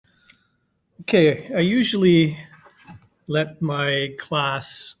Okay, I usually let my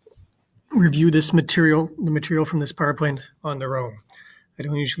class review the material from this PowerPoint on their own. I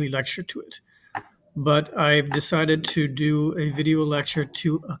don't usually lecture to it, but I've decided to do a video lecture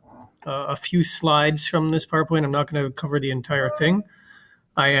to a few slides from this PowerPoint. I'm not going to cover the entire thing.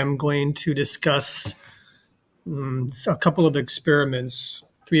 I am going to discuss a couple of experiments,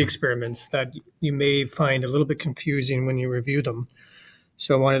 three experiments that you may find a little bit confusing when you review them.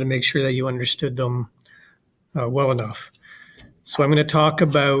 So I wanted to make sure that you understood them well enough. So I'm going to talk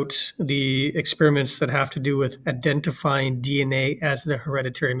about the experiments that have to do with identifying DNA as the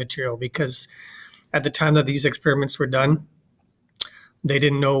hereditary material, because at the time that these experiments were done, they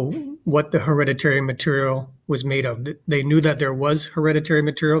didn't know what the hereditary material was made of. They knew that there was hereditary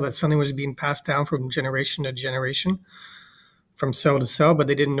material, that something was being passed down from generation to generation, from cell to cell, but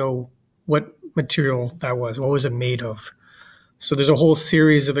they didn't know what material that was. What was it made of? So there's a whole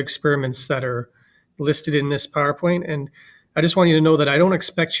series of experiments that are listed in this PowerPoint, and I just want you to know that I don't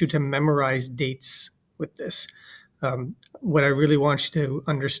expect you to memorize dates with this. What I really want you to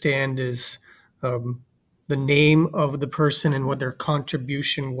understand is the name of the person and what their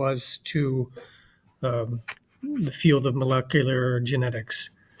contribution was to the field of molecular genetics.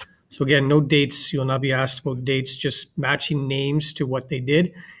 So again, no dates. You'll not be asked about dates, just matching names to what they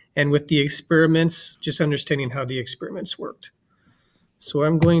did. And with the experiments, just understanding how the experiments worked. So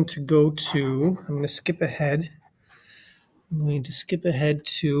I'm going to skip ahead. I'm going to skip ahead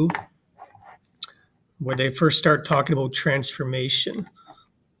to where they first start talking about transformation.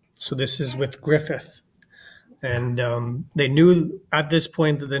 So this is with Griffith. And they knew at this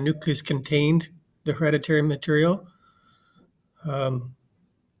point that the nucleus contained the hereditary material.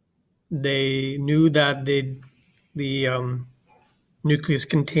 They knew that the nucleus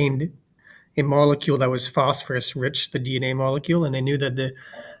contained a molecule that was phosphorus rich, the DNA molecule, and they knew that the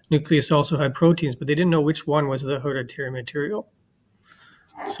nucleus also had proteins, but they didn't know which one was the hereditary material.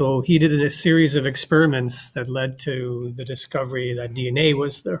 So he did a series of experiments that led to the discovery that DNA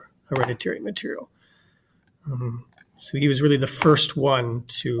was the hereditary material. So he was really the first one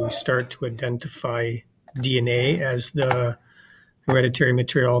to start to identify DNA as the hereditary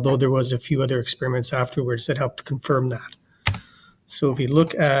material, although there was a few other experiments afterwards that helped confirm that. So if you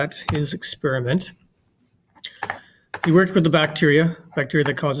look at his experiment, he worked with the bacteria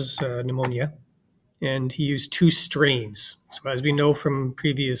that causes pneumonia, and he used two strains. So as we know from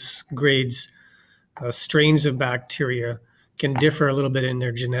previous grades, strains of bacteria can differ a little bit in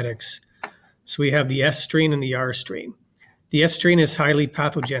their genetics. So we have the S strain and the R strain. The S strain is highly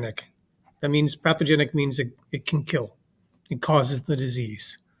pathogenic. That means pathogenic means it can kill. It causes the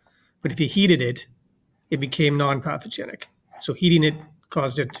disease. But if you heated it, it became non-pathogenic. So heating it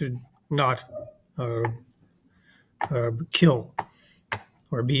caused it to not kill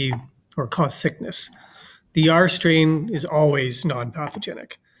or cause sickness. The R strain is always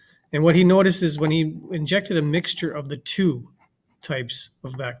non-pathogenic. And what he noticed is when he injected a mixture of the two types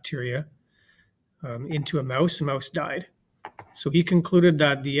of bacteria into a mouse, the mouse died. So he concluded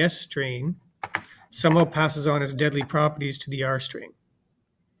that the S strain somehow passes on its deadly properties to the R strain.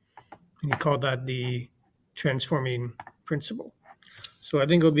 And he called that the transforming principle. So I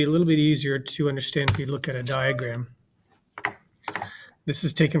think it'll be a little bit easier to understand if you look at a diagram. This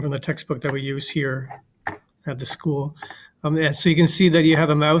is taken from the textbook that we use here at the school. And so you can see that you have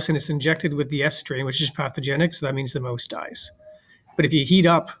a mouse and it's injected with the S strain, which is pathogenic, so that means the mouse dies. But if you heat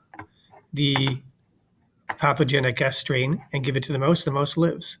up the pathogenic S strain and give it to the mouse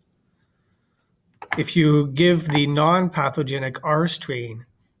lives. If you give the non-pathogenic R strain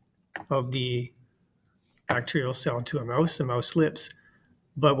of the bacterial cell to a mouse, the mouse lives.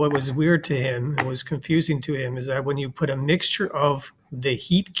 But what was weird to him, and was confusing to him, is that when you put a mixture of the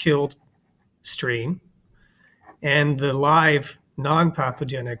heat-killed strain and the live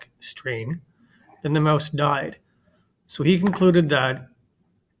non-pathogenic strain, then the mouse died. So he concluded that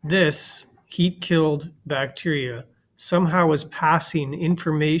this heat-killed bacteria somehow was passing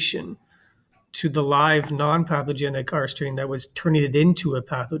information to the live non-pathogenic R strain that was turning it into a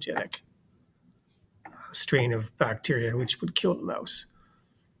pathogenic strain of bacteria, which would kill the mouse.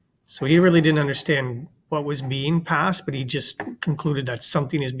 So he really didn't understand what was being passed, but he just concluded that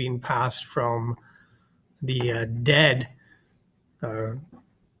something is being passed from the dead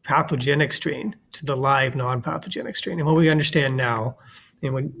pathogenic strain to the live non-pathogenic strain. And what we understand now,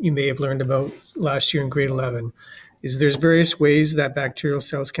 and what you may have learned about last year in grade 11, is there's various ways that bacterial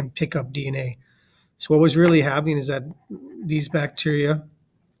cells can pick up DNA. So what was really happening is that these bacteria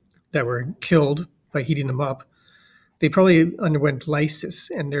that were killed by heating them up, they probably underwent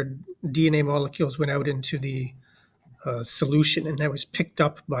lysis, and their DNA molecules went out into the solution, and that was picked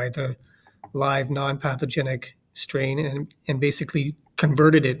up by the live non-pathogenic strain and basically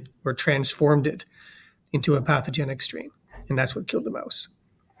converted it or transformed it into a pathogenic strain. And that's what killed the mouse.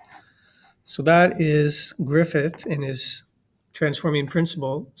 So that is Griffith and his transforming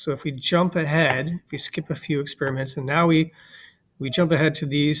principle. So if we jump ahead, if we skip a few experiments, and now we jump ahead to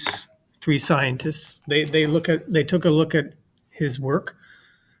these three scientists. They took a look at his work,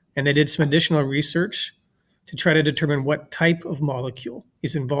 and they did some additional research to try to determine what type of molecule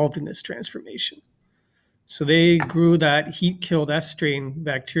is involved in this transformation. So they grew that heat-killed S strain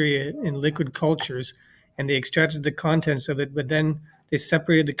bacteria in liquid cultures, and they extracted the contents of it, but then they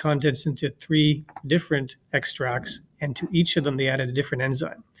separated the contents into 3 different extracts, and to each of them they added a different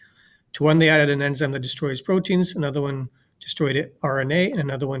enzyme. To one they added an enzyme that destroys proteins, another one destroyed RNA, and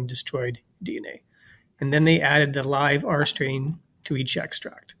another one destroyed DNA. And then they added the live R strain to each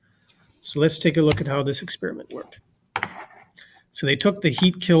extract. So let's take a look at how this experiment worked. So they took the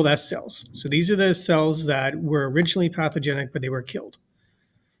heat-killed S cells. So these are the cells that were originally pathogenic, but they were killed.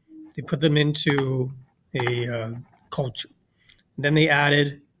 They put them into a culture. Then they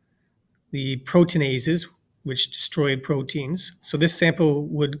added the proteinases, which destroyed proteins. So this sample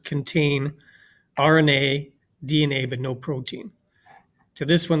would contain RNA, DNA, but no protein. To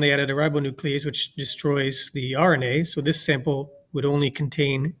this one, they added a ribonuclease, which destroys the RNA. So this sample would only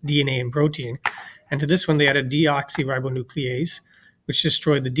contain DNA and protein. And to this one, they added deoxyribonuclease, which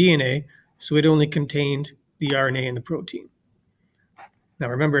destroyed the DNA. So it only contained the RNA and the protein. Now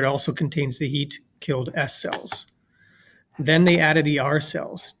remember, it also contains the heat-killed S cells. Then they added the R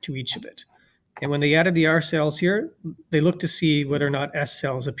cells to each of it. And when they added the R cells here, they looked to see whether or not S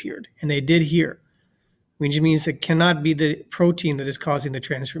cells appeared. And they did here, which means it cannot be the protein that is causing the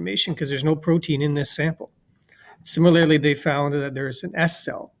transformation because there's no protein in this sample. Similarly, they found that there's an S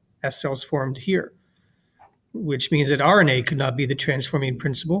cell. S cells formed here, which means that RNA could not be the transforming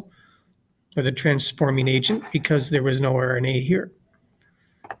principle or the transforming agent because there was no RNA here.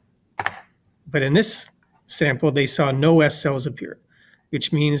 But in this sample, they saw no S cells appear,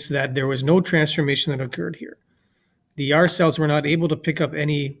 which means that there was no transformation that occurred here. The R cells were not able to pick up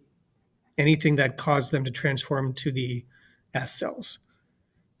anything that caused them to transform to the S cells.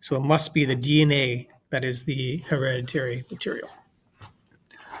 So it must be the DNA that is the hereditary material.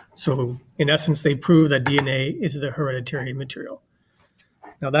 So in essence, they proved that DNA is the hereditary material.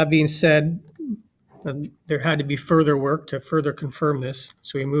 Now that being said, there had to be further work to further confirm this.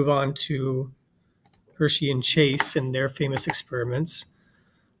 So we move on to Hershey and Chase and their famous experiments.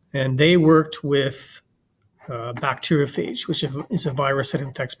 And they worked with bacteriophage, which is a virus that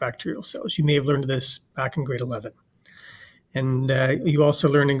infects bacterial cells. You may have learned this back in grade 11. And you also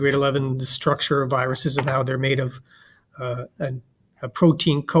learned in grade 11 the structure of viruses and how they're made of a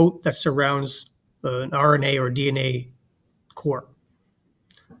protein coat that surrounds an RNA or DNA core.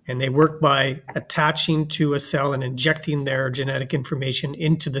 And they work by attaching to a cell and injecting their genetic information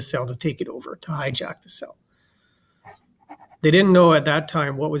into the cell to take it over, to hijack the cell. They didn't know at that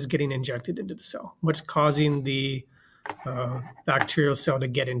time what was getting injected into the cell, what's causing the bacterial cell to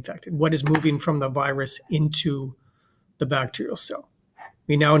get infected, what is moving from the virus into the bacterial cell.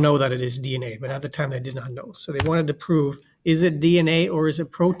 We now know that it is DNA, but at the time they did not know. So they wanted to prove, is it DNA or is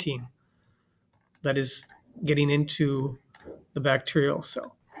it protein that is getting into the bacterial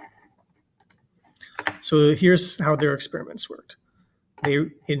cell? So here's how their experiments worked.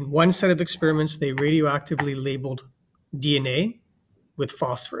 In one set of experiments, they radioactively labeled DNA with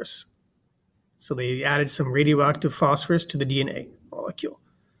phosphorus. So they added some radioactive phosphorus to the DNA molecule.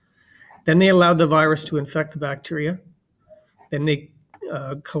 Then they allowed the virus to infect the bacteria. Then they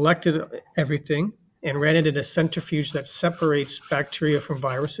collected everything and ran it in a centrifuge that separates bacteria from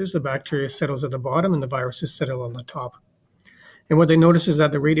viruses. The bacteria settles at the bottom and the viruses settle on the top. And what they noticed is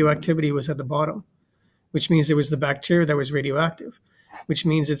that the radioactivity was at the bottom, which means it was the bacteria that was radioactive, which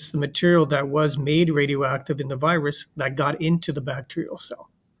means it's the material that was made radioactive in the virus that got into the bacterial cell.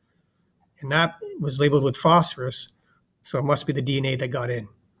 And that was labeled with phosphorus, so it must be the DNA that got in.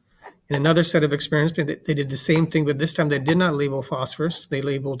 In another set of experiments, they did the same thing, but this time they did not label phosphorus, they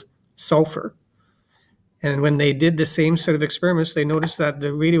labeled sulfur. And when they did the same set of experiments, they noticed that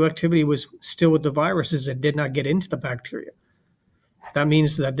the radioactivity was still with the viruses that did not get into the bacteria. That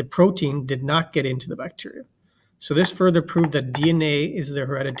means that the protein did not get into the bacteria. So this further proved that DNA is the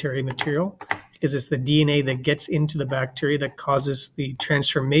hereditary material because it's the DNA that gets into the bacteria that causes the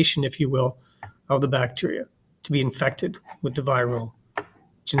transformation, if you will, of the bacteria to be infected with the viral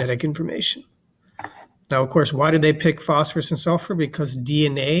genetic information. Now, of course, why did they pick phosphorus and sulfur? Because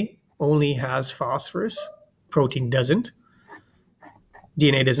DNA only has phosphorus, protein doesn't.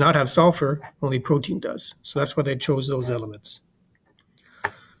 DNA does not have sulfur, only protein does. So that's why they chose those elements.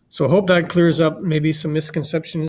 So I hope that clears up maybe some misconceptions